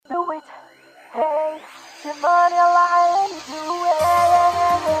money lying to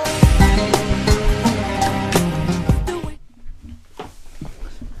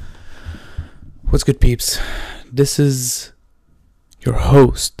What's good, peeps? This is your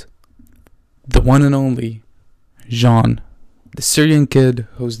host, the one and only Jean, the Syrian kid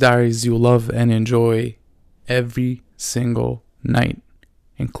whose diaries you love and enjoy every single night,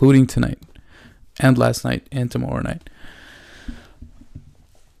 including tonight, and last night, and tomorrow night.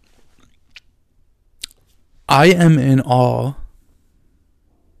 I am in awe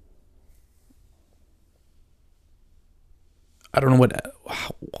I don't know what.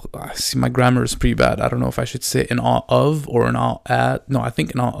 I see, my grammar is pretty bad. I don't know if I should say in awe of or in awe at. No, I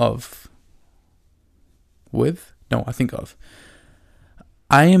think in awe of. With? No, I think of.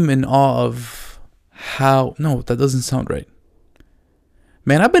 I am in awe of how. No, that doesn't sound right.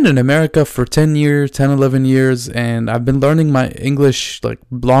 Man, I've been in America for 10 years, 10, 11 years, and I've been learning my English like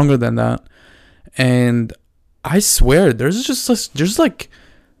longer than that. And I swear, there's like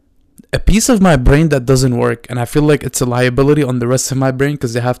a piece of my brain that doesn't work, and I feel like it's a liability on the rest of my brain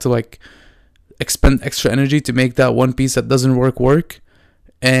because they have to like expend extra energy to make that one piece that doesn't work,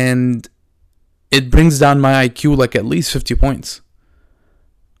 and it brings down my IQ like at least 50 points.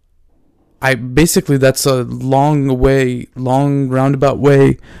 That's a long roundabout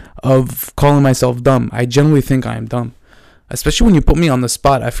way of calling myself dumb. I generally think I am dumb, especially when you put me on the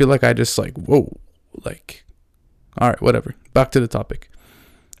spot. I feel like I just like, whoa, like, all right, whatever. Back to the topic.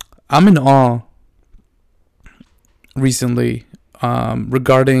 I'm in awe recently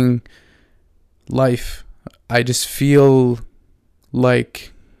regarding life. I just feel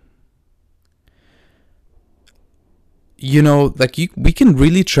like, we can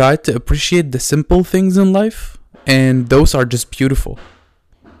really try to appreciate the simple things in life, and those are just beautiful.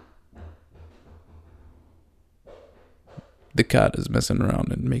 The cat is messing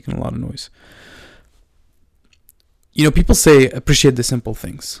around and making a lot of noise. People say appreciate the simple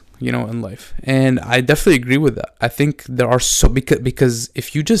things, in life. And I definitely agree with that. I think there are because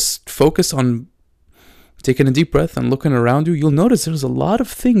if you just focus on taking a deep breath and looking around you, you'll notice there's a lot of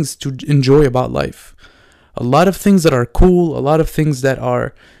things to enjoy about life. A lot of things that are cool, a lot of things that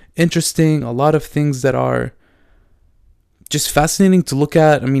are interesting, a lot of things that are just fascinating to look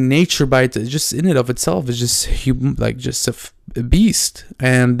at. I mean, nature just in and of itself is just just a beast.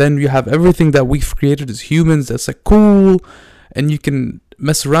 And then you have everything that we've created as humans that's like cool and you can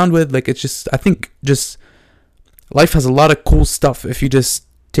mess around with. Like, I think life has a lot of cool stuff if you just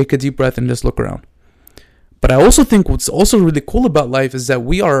take a deep breath and just look around. But I also think what's also really cool about life is that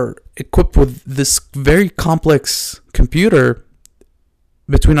we are equipped with this very complex computer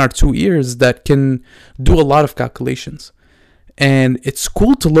between our two ears that can do a lot of calculations. And it's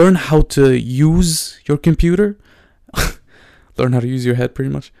cool to learn how to use your computer, learn how to use your head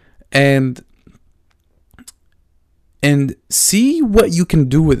pretty much, and see what you can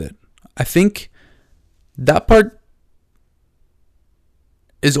do with it. I think that part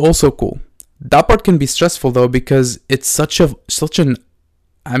is also cool. That part can be stressful though, because it's such an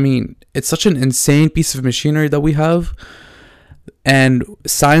insane piece of machinery that we have. And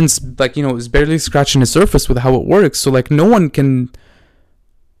science, is barely scratching the surface with how it works. So, no one can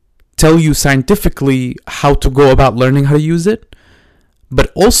tell you scientifically how to go about learning how to use it.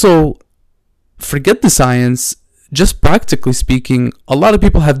 But also, forget the science. Just practically speaking, a lot of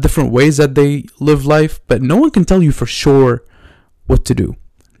people have different ways that they live life, but no one can tell you for sure what to do.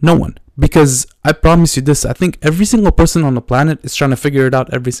 No one. Because I promise you this, I think every single person on the planet is trying to figure it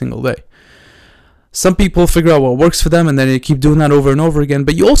out every single day. Some people figure out what works for them and then they keep doing that over and over again.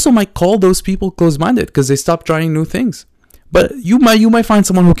 But you also might call those people closed-minded because they stop trying new things. But you might find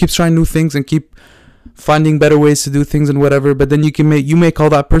someone who keeps trying new things and keep finding better ways to do things and whatever. But then you may call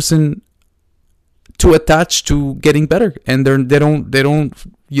that person too attached to getting better, and they don't I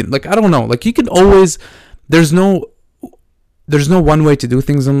don't know. You can always there's no one way to do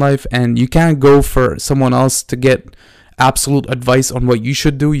things in life, and you can't go for someone else to get absolute advice on what you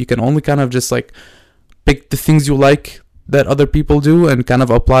should do. You can only kind of just pick the things you like that other people do and kind of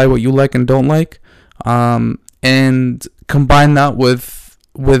apply what you like and don't like, and combine that with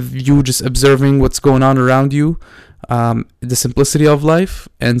you just observing what's going on around you, the simplicity of life,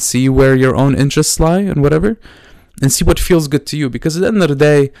 and see where your own interests lie and whatever, and see what feels good to you. Because at the end of the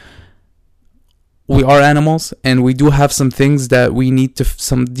day, we are animals, and we do have some things that we need to,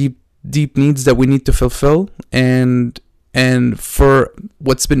 some deep needs that we need to fulfill. And for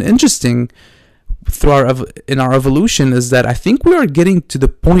what's been interesting through in our evolution is that I think we are getting to the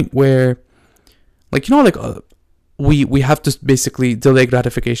point where, we have to basically delay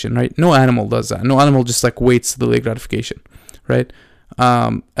gratification, right? No animal does that. No animal just waits to delay gratification, right?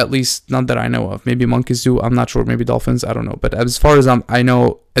 At least none that I know of. Maybe monkeys do. I'm not sure. Maybe dolphins. I don't know. But as far as I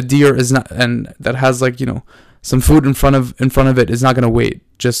know, a deer is not, and that has like some food in front of it is not gonna wait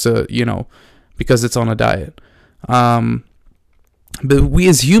just to because it's on a diet. But we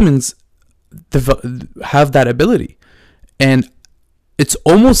as humans have that ability, and it's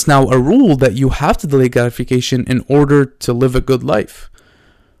almost now a rule that you have to delay gratification in order to live a good life.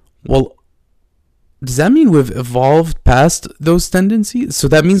 Well, does that mean we've evolved past those tendencies? So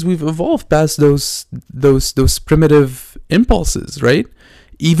that means we've evolved past those primitive impulses, right?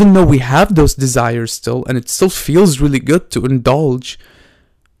 Even though we have those desires still, and it still feels really good to indulge,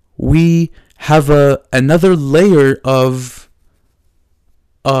 we have another layer of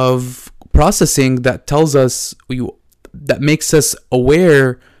processing that tells us that makes us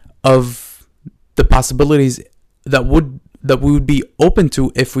aware of the possibilities that we would be open to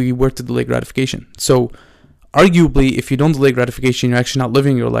if we were to delay gratification. So arguably, if you don't delay gratification, you're actually not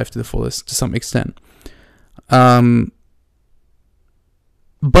living your life to the fullest to some extent. But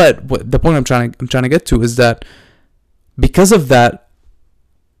the point I'm trying to get to is that because of that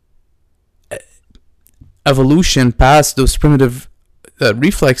evolution past those primitive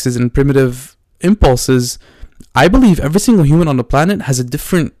reflexes and primitive impulses, I believe every single human on the planet has a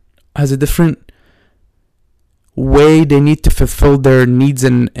different way they need to fulfill their needs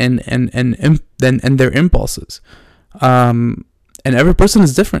and their impulses. And every person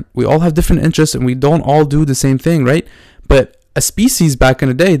is different. We all have different interests, and we don't all do the same thing, right? But a species back in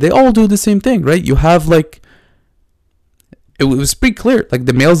the day, they all do the same thing, right? You have like, it was pretty clear. Like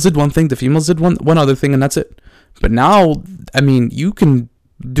the males did one thing, the females did one other thing, and that's it. But now, I mean,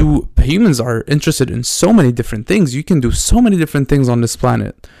 humans are interested in so many different things. You can do so many different things on this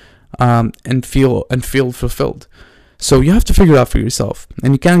planet, and feel fulfilled. So you have to figure it out for yourself,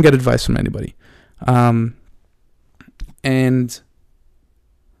 and you can't get advice from anybody. And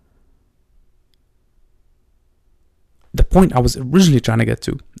the point I was originally trying to get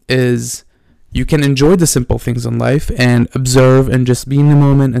to is you can enjoy the simple things in life and observe and just be in the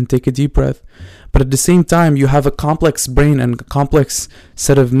moment and take a deep breath. But at the same time, you have a complex brain and a complex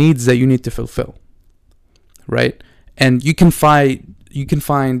set of needs that you need to fulfill, right? And you can find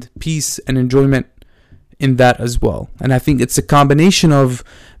peace and enjoyment in that as well. And I think it's a combination of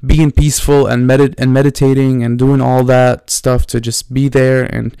being peaceful and meditating and doing all that stuff to just be there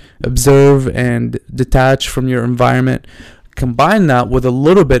and observe and detach from your environment. Combine that with a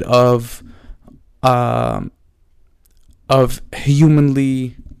little bit of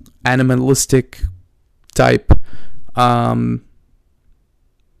humanly animalistic type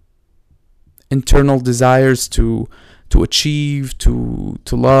internal desires to achieve, to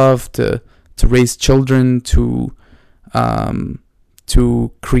love, to raise children, to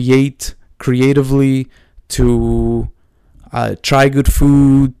create creatively, to try good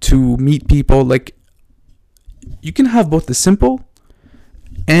food, to meet people. Like, you can have both the simple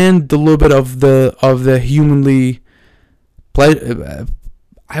and a little bit of the humanly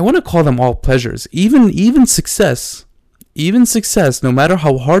I want to call them all pleasures. Even success, no matter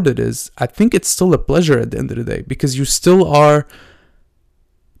how hard it is, I think it's still a pleasure at the end of the day, because you still are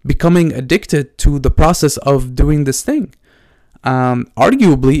becoming addicted to the process of doing this thing.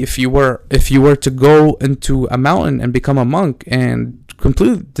 Arguably, if you were to go into a mountain and become a monk and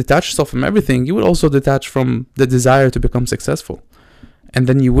completely detach yourself from everything, you would also detach from the desire to become successful, and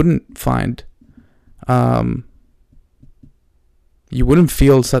then you wouldn't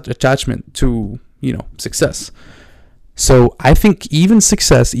feel such attachment to success. So I think even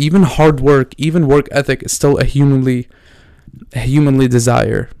success, even hard work, even work ethic is still a humanly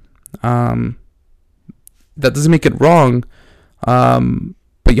desire. That doesn't make it wrong,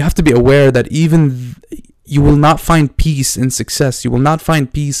 but you have to be aware that you will not find peace in success. You will not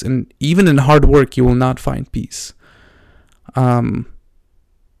find peace, and even in hard work, you will not find peace.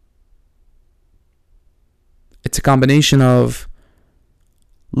 It's a combination of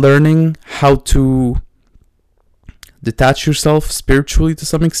learning how to detach yourself spiritually to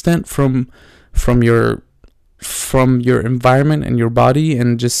some extent from your environment and your body,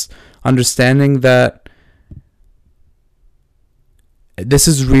 and just understanding that this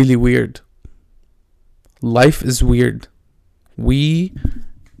is really weird. Life is weird. No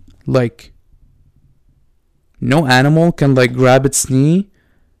animal can grab its knee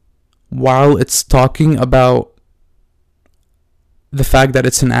while it's talking about the fact that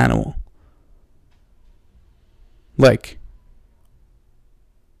it's an animal. Like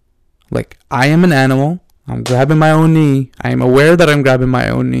I am an animal. I'm grabbing my own knee. I am aware that I'm grabbing my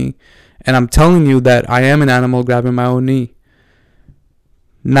own knee, and I'm telling you that I am an animal grabbing my own knee.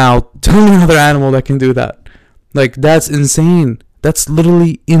 Now, tell me another animal that can do that. That's insane. That's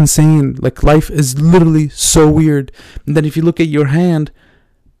literally insane. Like, life is literally so weird. And then if you look at your hand,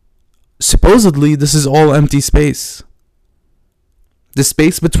 supposedly this is all empty space. The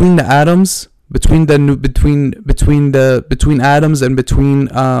space between the atoms, between atoms and between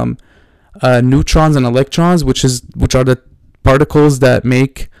neutrons and electrons, which are the particles that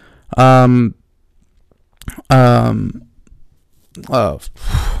make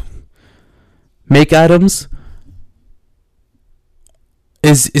make atoms,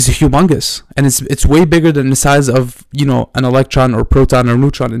 is humongous, and it's way bigger than the size of, you know, an electron or proton or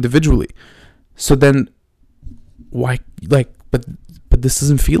neutron individually. So then why, like, but this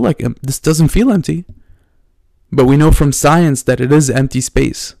doesn't feel empty. But we know from science that it is empty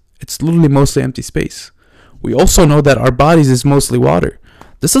space. It's literally mostly empty space. We also know that our bodies is mostly water.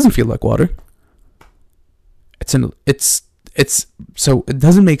 This doesn't feel like water. It's so it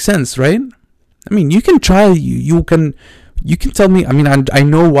doesn't make sense, right? I mean, you can try. You can tell me. I mean, I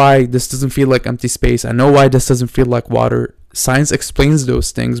know why this doesn't feel like empty space. I know why this doesn't feel like water. Science explains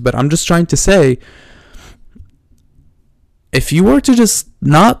those things, but I'm just trying to say, if you were to just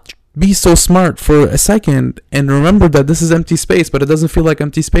not be so smart for a second and remember that this is empty space, but it doesn't feel like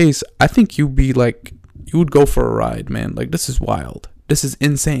empty space, I think you would go for a ride, man. Like, this is wild. This is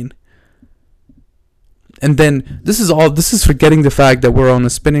insane. And then this is forgetting the fact that we're on a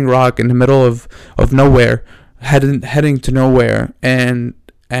spinning rock in the middle of nowhere, heading to nowhere, and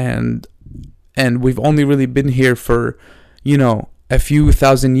we've only really been here for, you know, a few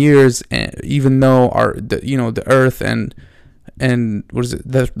thousand years, and even though the Earth and what is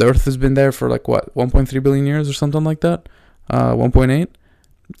it? The Earth has been there for like what, 1.3 billion years or something like that, 1.8.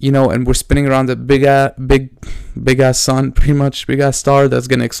 You know, and we're spinning around a big ass sun, pretty much big ass star that's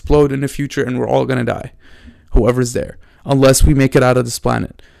gonna explode in the future, and we're all gonna die, whoever's there, unless we make it out of this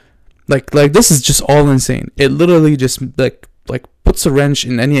planet. Like this is just all insane. It literally just like puts a wrench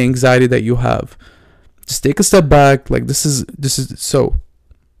in any anxiety that you have. Just take a step back. Like, this is so.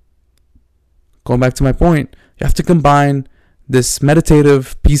 Going back to my point, you have to combine this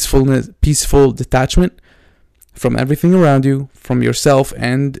meditative, peaceful detachment from everything around you, from yourself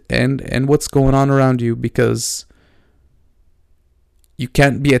and what's going on around you, because you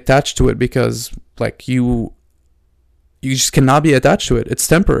can't be attached to it, because like you just cannot be attached to it. It's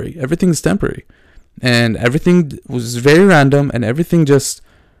temporary. Everything's temporary, and everything was very random, and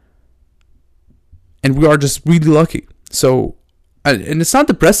we are just really lucky. So, and it's not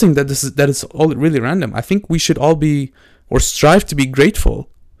depressing that it's all really random. I think we should all be, or strive to be, grateful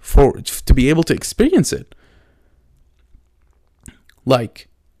to be able to experience it. Like,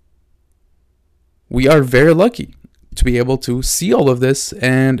 we are very lucky to be able to see all of this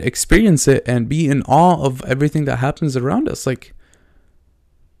and experience it and be in awe of everything that happens around us. Like,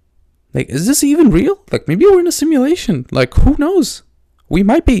 is this even real? Like, maybe we're in a simulation. Like, who knows? We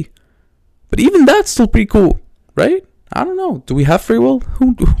might be. But even that's still pretty cool, right? I don't know. Do we have free will?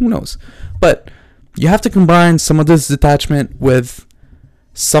 Who knows? But you have to combine some of this detachment with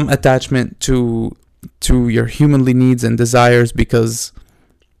some attachment to your humanly needs and desires, because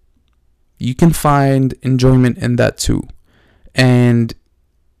you can find enjoyment in that too. And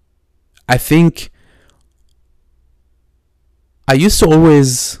I think I used to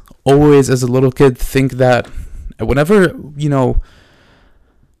always as a little kid think that whenever, you know,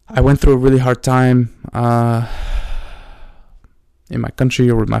 I went through a really hard time in my country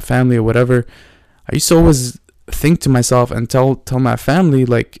or with my family or whatever, I used to always think to myself and tell my family,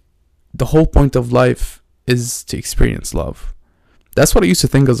 like, the whole point of life is to experience love. That's what I used to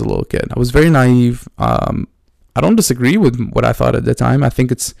think as a little kid. I was very naive. I don't disagree with what I thought at the time. I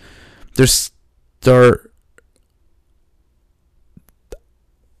think there's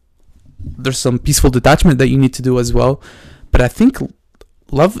some peaceful detachment that you need to do as well. But I think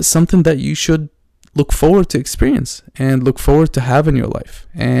love is something that you should look forward to experience and look forward to have in your life.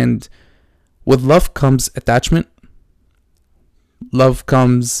 And with love comes attachment. Love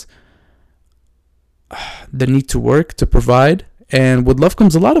comes the need to work, to provide. And with love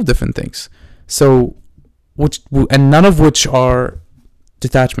comes a lot of different things. So, none of which are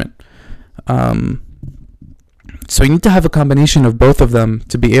detachment. So you need to have a combination of both of them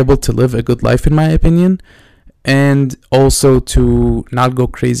to be able to live a good life, in my opinion, and also to not go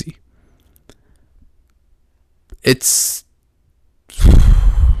crazy.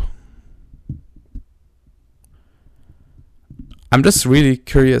 I'm just really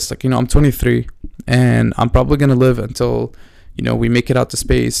curious. Like, you know, I'm 23 and I'm probably going to live until, you know, we make it out to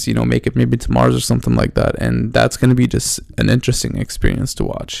space, you know, make it maybe to Mars or something like that. And that's going to be just an interesting experience to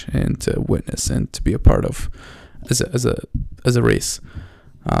watch and to witness and to be a part of as a race.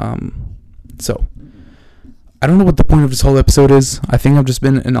 So I don't know what the point of this whole episode is. I think I've just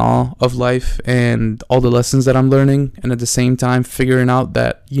been in awe of life and all the lessons that I'm learning, and at the same time figuring out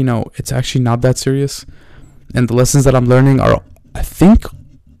that, you know, it's actually not that serious. And the lessons that I'm learning are, I think,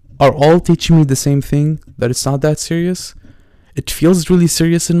 are all teaching me the same thing, that it's not that serious. It feels really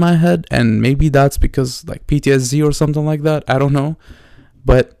serious in my head, and maybe that's because like PTSD or something like that. I don't know.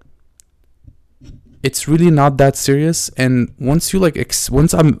 But it's really not that serious, and once you like as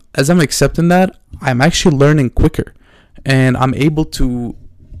I'm accepting that, I'm actually learning quicker, and I'm able to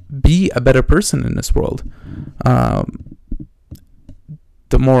be a better person in this world. The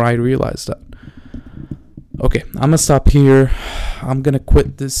more I realize that. Okay, I'm gonna stop here. I'm gonna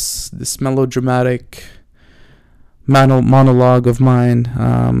quit this melodramatic monologue of mine.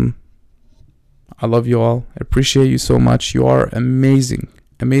 I love you all. I appreciate you so much. You are amazing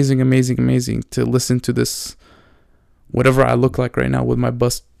to listen to this. Whatever I look like right now with my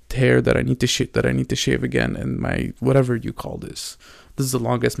bust hair that I need to shave again, and my whatever you call this. This is the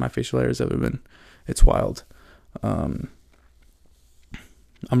longest my facial hair has ever been. It's wild. I'm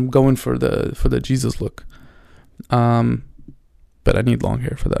going for the Jesus look. But I need long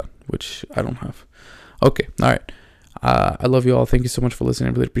hair for that, which I don't have. Okay, all right. I love you all. Thank you so much for listening.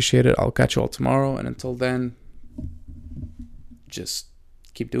 I really appreciate it. I'll catch you all tomorrow, and until then, just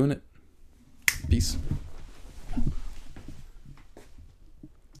keep doing it. Peace.